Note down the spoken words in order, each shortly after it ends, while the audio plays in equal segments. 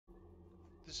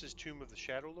this is Tomb of the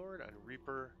Shadow Lord on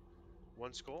Reaper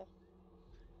 1 Skull.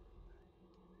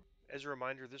 As a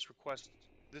reminder, this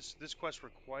quest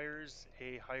requires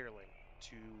a hireling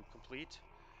to complete.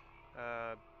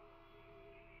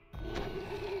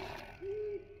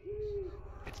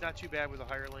 It's not too bad with a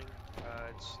hireling.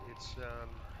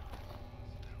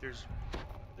 There's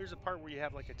a part where you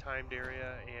have like a timed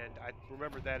area, and I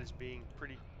remember that as being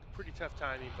pretty tough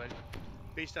timing, but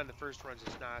based on the first runs,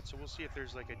 it's not. So we'll see if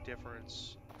there's like a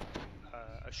difference,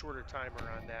 a shorter timer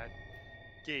on that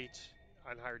gate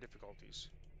on higher difficulties.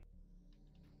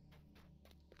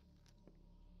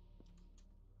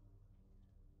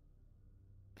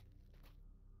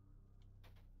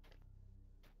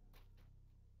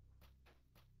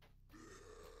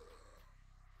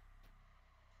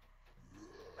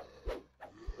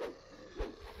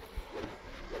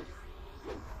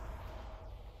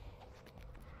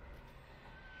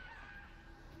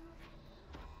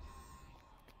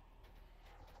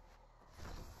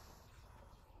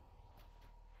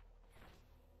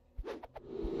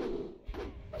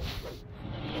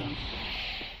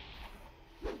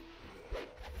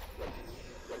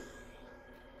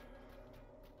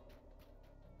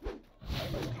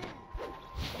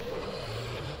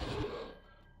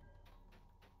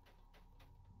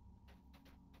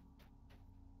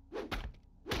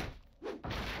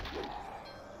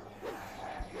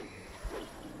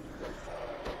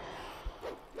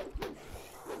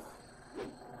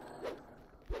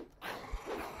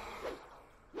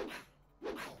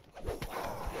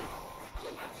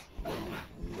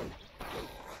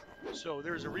 So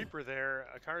there's a Reaper there,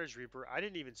 a Carnage Reaper. I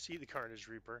didn't even see the Carnage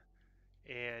Reaper,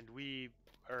 and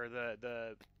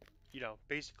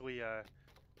basically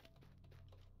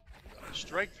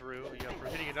strike through, for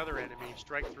hitting another enemy,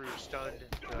 strike through stunned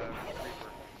the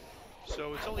Reaper.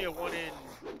 So it's only a 1 in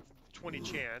 20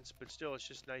 chance, but still it's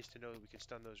just nice to know that we can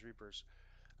stun those Reapers.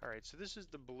 All right, so this is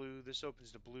the blue. This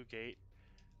opens the blue gate.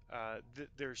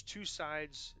 There's 2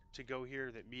 sides to go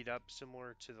here that meet up,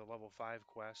 similar to the level 5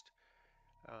 quest.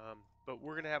 But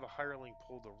we're going to have a hireling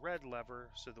pull the red lever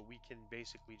so that we can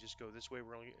basically just go this way.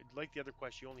 We're only, like the other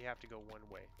quest, you only have to go one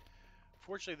way.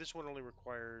 Fortunately, this one only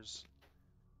requires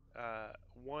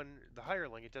the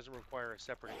hireling. It doesn't require a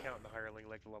separate account in the hireling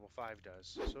like the level 5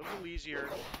 does. So a little easier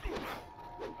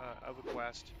of a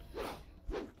quest.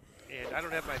 And I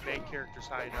don't have my bank characters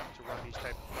high enough to run these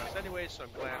type of quests anyway, so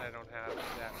I'm glad I don't have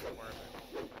that requirement.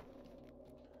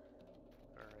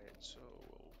 Alright, so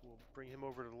we'll bring him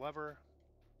over to the lever.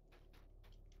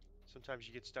 Sometimes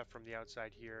you get stuff from the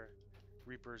outside here,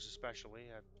 Reapers especially.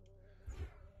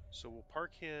 So we'll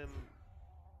park him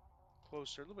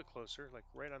closer, a little bit closer, like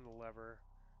right on the lever.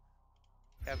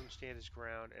 Have him stand his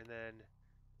ground, and then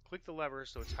click the lever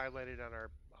so it's highlighted on our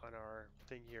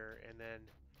thing here, and then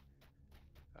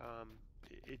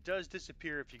it does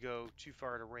disappear if you go too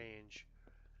far to range.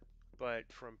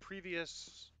 But from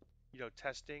previous,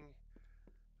 testing,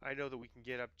 I know that we can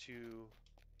get up to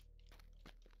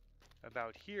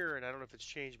about here, and I don't know if it's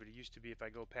changed, but it used to be if I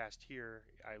go past here,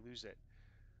 I lose it.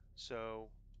 So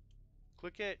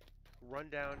click it, run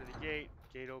down to the gate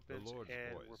opens,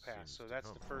 and we're past. So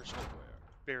that's the first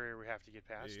barrier we have to get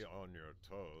past. Be on your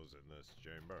toes in this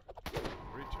chamber.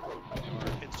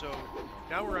 And so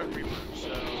now we're on Reaper.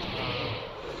 So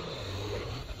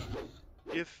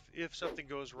if something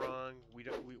goes wrong,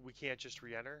 we can't just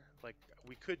re-enter. Like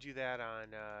we could do that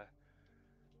on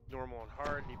normal and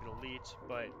hard and even elite,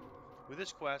 but with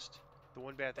this quest, the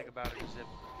one bad thing about it is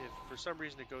if for some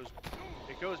reason it goes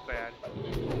bad.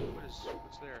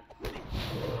 What's there?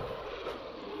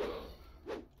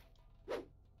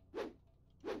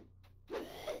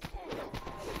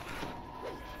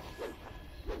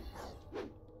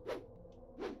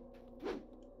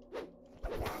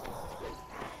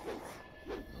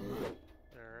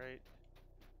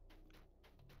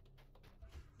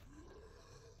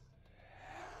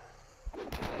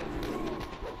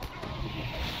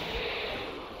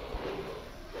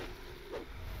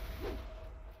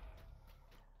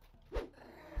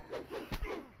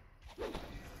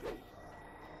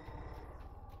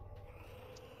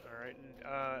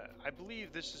 I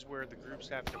believe this is where the groups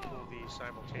have to pull these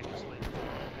simultaneously.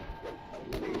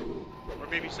 Or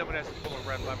maybe someone has to pull a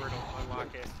red lever to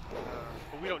unlock it.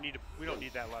 But we don't need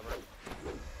that lever.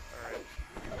 Alright.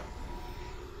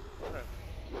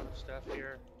 A lot of stuff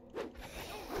here.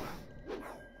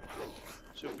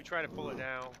 So if we try to pull it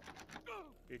now,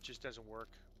 it just doesn't work.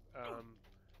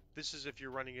 This is if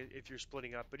you're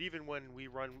splitting up. But even when we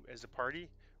run as a party,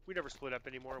 we never split up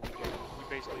anymore. We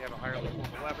basically have a hireling pull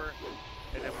the lever,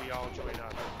 and then we all join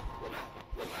up.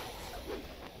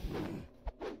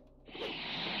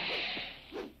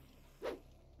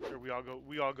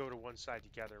 we all go to one side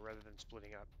together rather than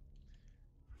splitting up.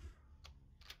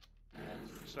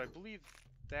 So I believe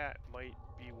that might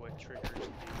be what triggers the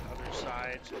other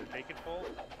side so that they can pull.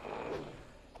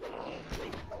 I'm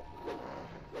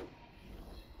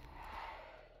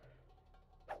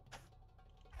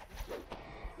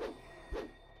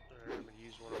going to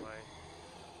use one of my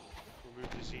remove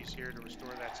disease here to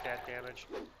restore that stat damage.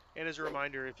 And as a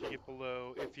reminder, if you get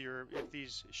below, if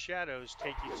these shadows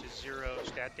take you to 0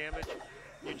 stat damage,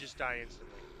 you just die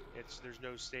instantly. There's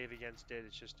no save against it.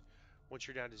 It's just once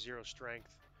you're down to 0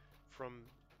 strength from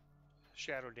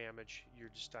shadow damage, you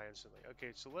just die instantly.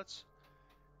 Okay, so let's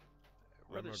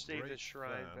rather save this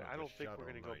shrine, but I don't think we're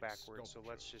going to go backwards, so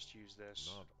let's just use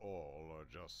this. Not all are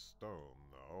just stone,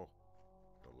 though.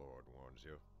 The Lord warns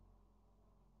you.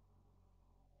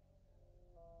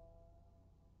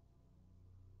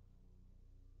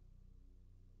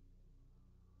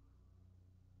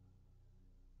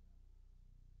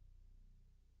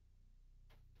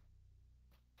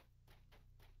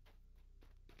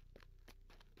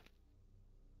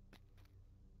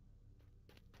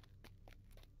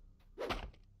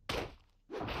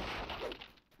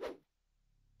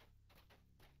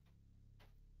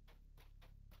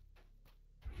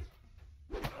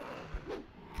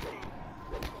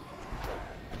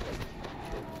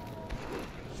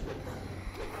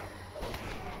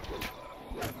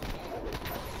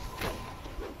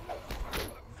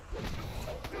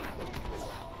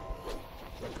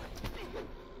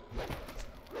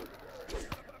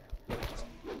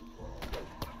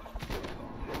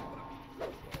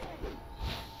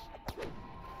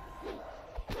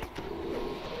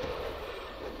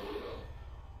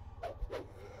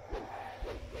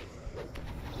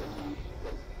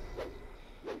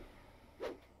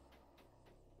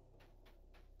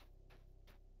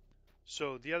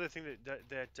 So the other thing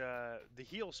that the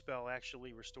heal spell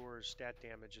actually restores stat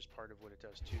damage as part of what it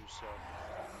does too. So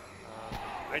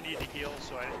I need to heal,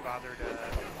 so I didn't bother to.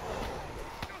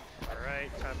 All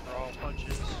right, time for all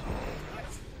punches.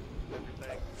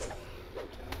 Everything.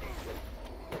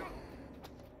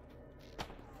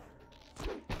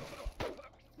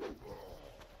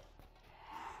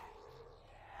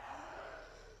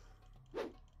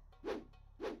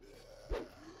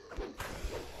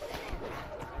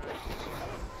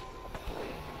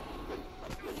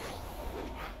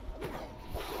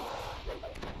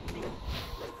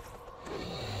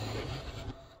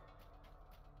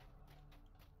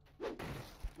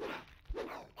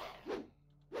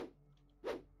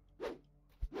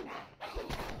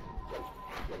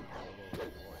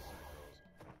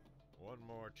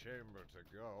 Chamber to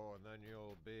go, and then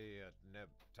you'll be at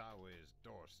Nebtawi's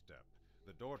doorstep.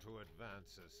 The door to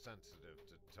advance is sensitive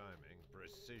to timing.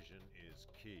 Precision is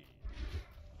key.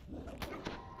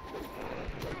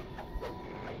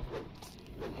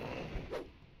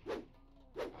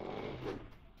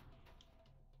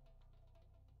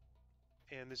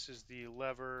 And this is the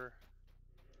lever.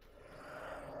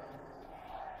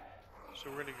 So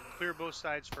we're going to clear both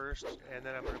sides first, and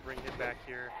then I'm going to bring him back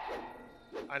here.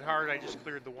 On hard, I just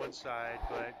cleared the one side,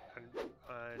 but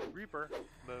on Reaper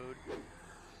mode,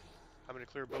 I'm going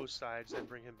to clear both sides, then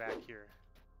bring him back here.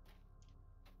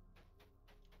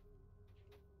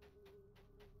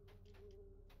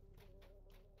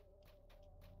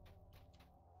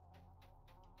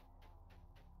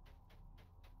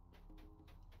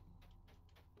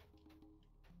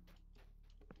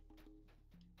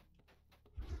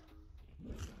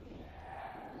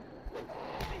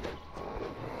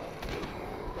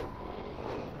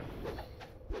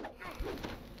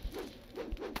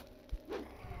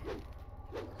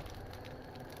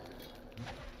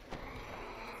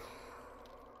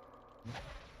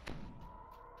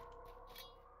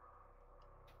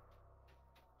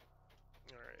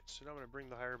 So now I'm going to bring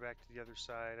the hire back to the other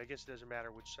side. I guess it doesn't matter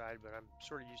which side, but I'm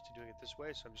sort of used to doing it this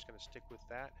way, so I'm just going to stick with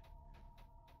that.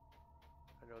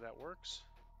 I know that works.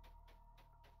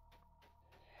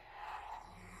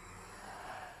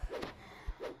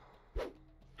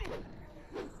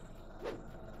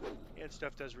 And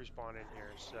stuff does respawn in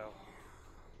here, so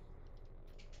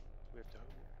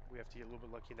we have to get a little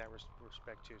bit lucky in that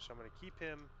respect too. So I'm going to keep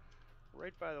him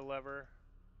right by the lever.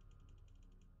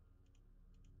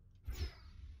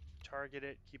 Target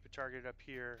it, keep it targeted up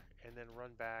here, and then run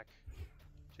back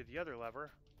to the other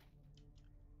lever.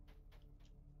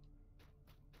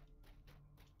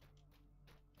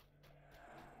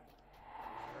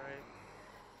 Alright.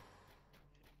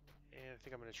 And I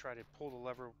think I'm going to try to pull the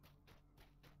lever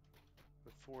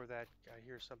before that I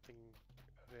hear something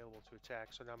available to attack.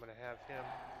 So now I'm going to have him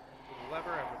pull the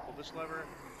lever. I'm going to pull this lever.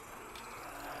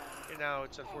 And now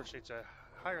it's unfortunately it's a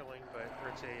hireling, but or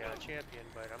it's a champion,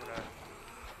 but I'm gonna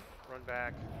run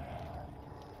back.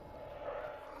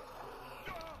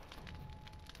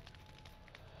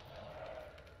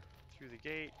 Through the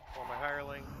gate, call my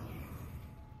hireling,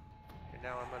 and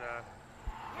now I'm gonna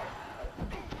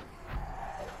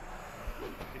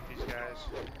get these guys.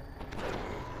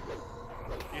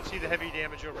 You can see the heavy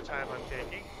damage over time I'm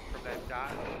taking from that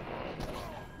dot.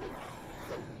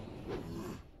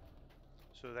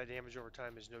 So that damage over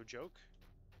time is no joke.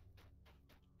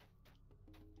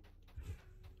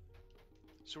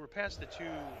 So we're past the two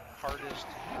hardest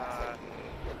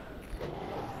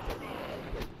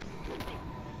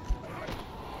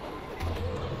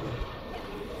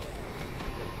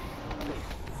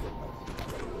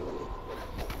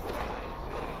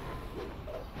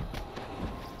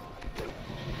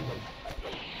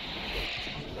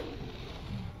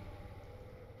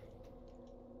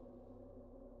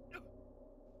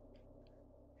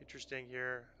interesting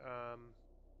here.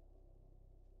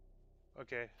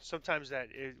 Okay, sometimes that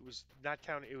it was not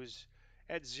counting. It was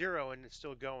at 0 and it's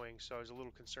still going, so I was a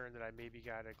little concerned that I maybe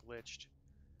got it glitched.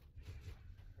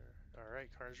 All right,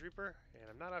 Carnage Reaper, and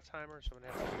I'm not off timer, so I'm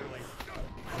gonna have to really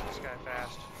get this guy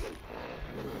fast.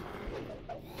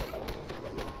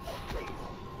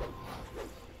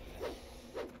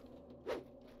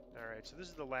 All right, so this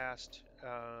is the last,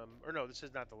 or no, this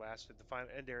is not the last. The final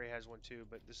end area has one too,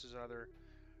 but this is another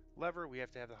lever. We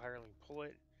have to have the hireling pull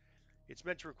it. It's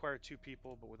meant to require 2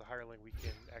 people, but with a hireling we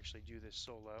can actually do this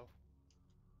solo.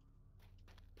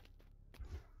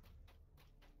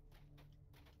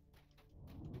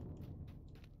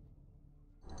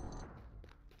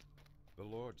 The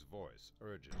Lord's voice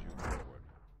urges you forward.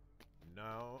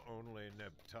 Now only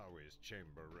Nebtawi's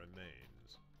chamber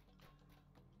remains.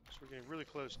 So we're getting really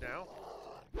close now.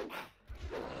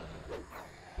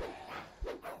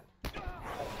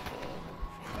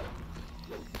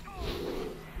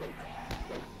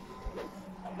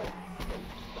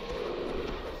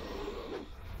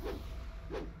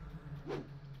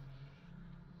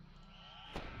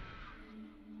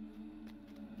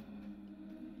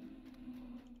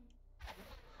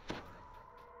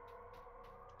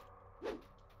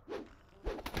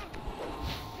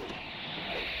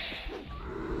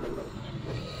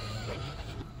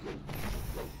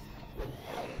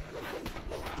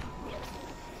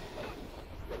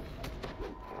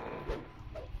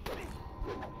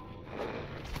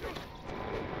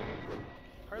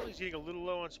 Harley's getting a little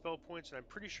low on spell points, and I'm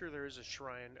pretty sure there is a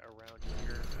shrine around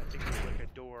here. I think there's like a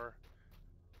door.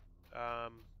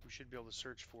 We should be able to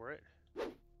search for it.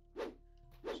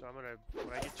 So I'm gonna,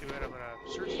 when I get to it, I'm gonna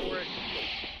search for it.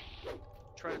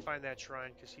 Try to find that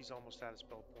shrine because he's almost out of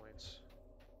spell points.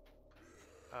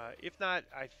 If not,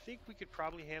 I think we could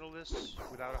probably handle this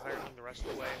without a hireling the rest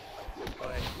of the way.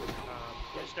 But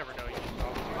you just never know. You can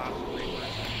always pop some reapers.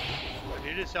 I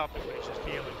mean, it is helping, but it's just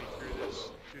healing me through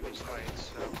these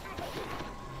fights. So,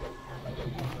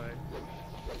 but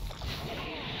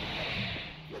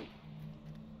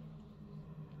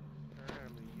alright,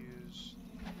 I'm gonna use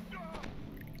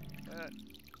that.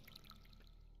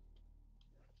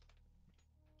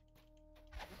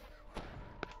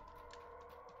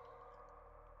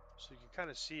 So you can kind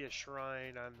of see a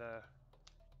shrine on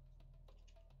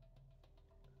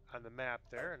the map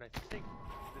there, and I think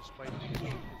this might be.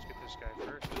 Let's get this guy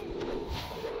first. I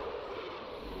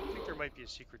think there might be a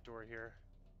secret door here.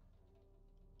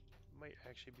 Might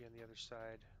actually be on the other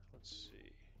side. Let's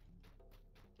see.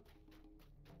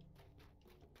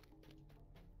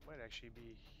 Might actually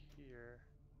be here.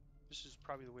 This is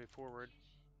probably the way forward.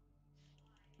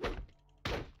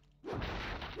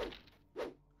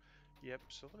 Yep,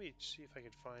 so let me see if I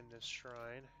can find this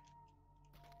shrine.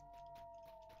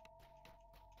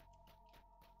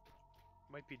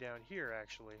 Might be down here,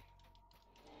 actually.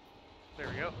 There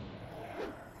we go.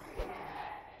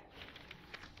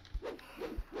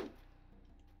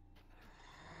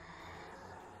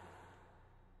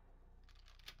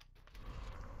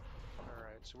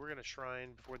 Alright, so we're going to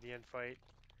shrine before the end fight.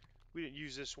 We didn't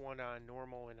use this one on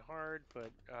normal and hard,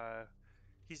 but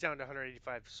he's down to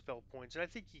 185 spell points, and I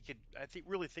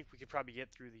really think we could probably get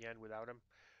through the end without him.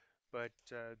 But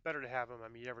better to have him. I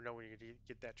mean, you never know when you're going to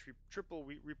get that triple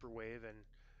Reaper wave, and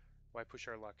why push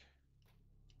our luck?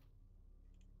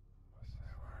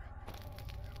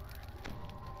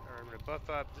 Alright, I'm going to buff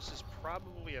up. This is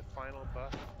probably a final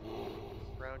buff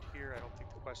around here. I don't think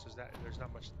the quest is that. There's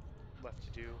not much left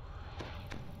to do.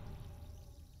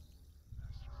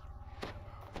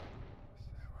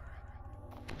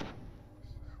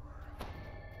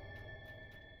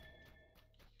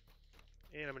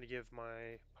 And I'm going to give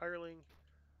my hireling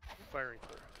firing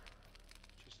clear,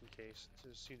 just just in case.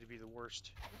 Those seem to be the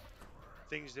worst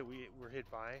things that we were hit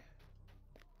by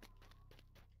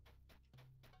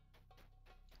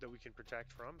that we can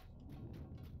protect from.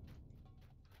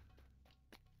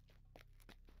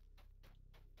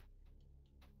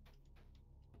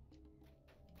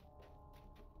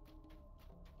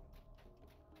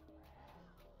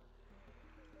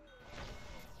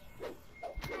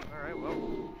 Alright,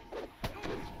 well.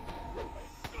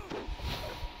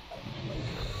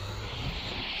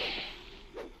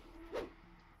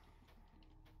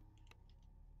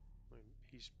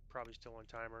 He's probably still on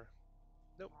timer.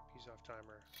 Nope, he's off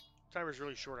timer. Timer's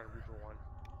really short on Reaper 1.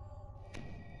 I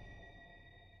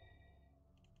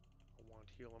want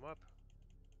to heal him up.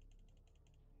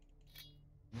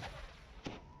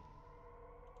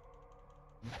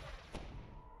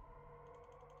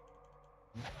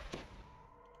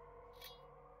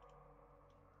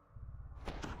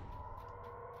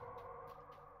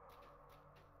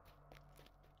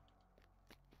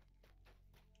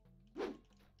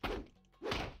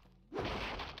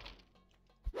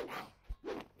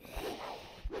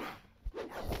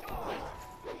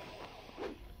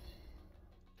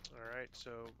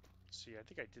 So, let's see, I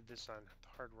think I did this on the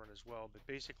hard run as well, but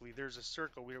basically there's a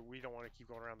circle. We don't want to keep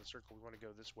going around the circle. We want to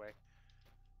go this way,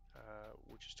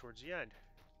 which is towards the end.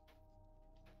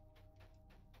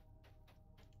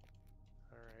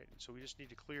 All right, so we just need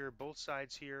to clear both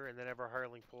sides here and then have our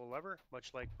hireling pull a lever,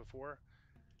 much like before.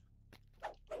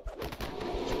 It's a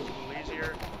little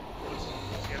easier once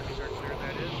the enemies are clear,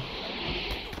 that is.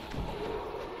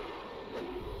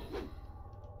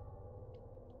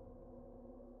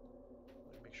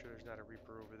 Make sure there's not a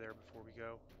Reaper over there before we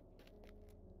go.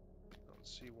 I don't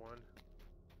see one.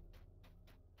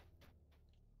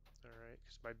 All right,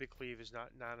 because my big cleave is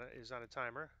is on a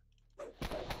timer.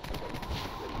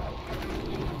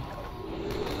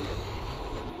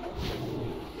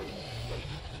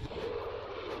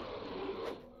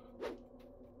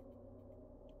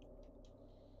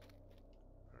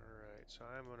 Alright, so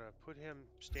I'm going to put him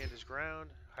stand his ground,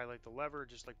 highlight the lever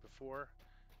just like before.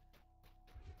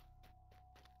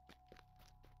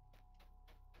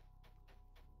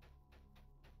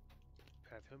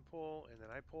 Have him pull, and then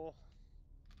I pull.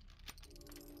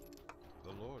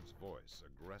 The Lord's voice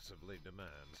aggressively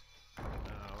demands,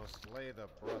 "Now slay the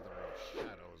brother of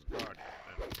Shadow's guardian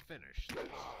and finish this."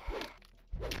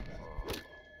 The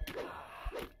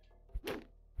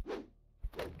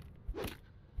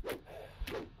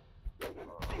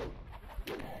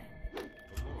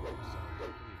Lord sounds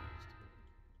pleased.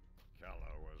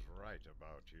 Kala was right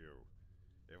about you.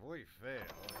 If we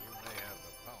fail, you may have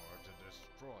the power to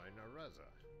destroy Nereza.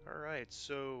 Alright,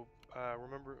 so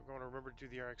remember to do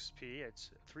the RXP. It's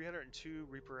 302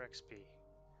 Reaper XP.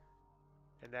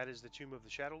 And that is the Tomb of the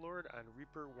Shadow Lord on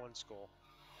Reaper 1 Skull.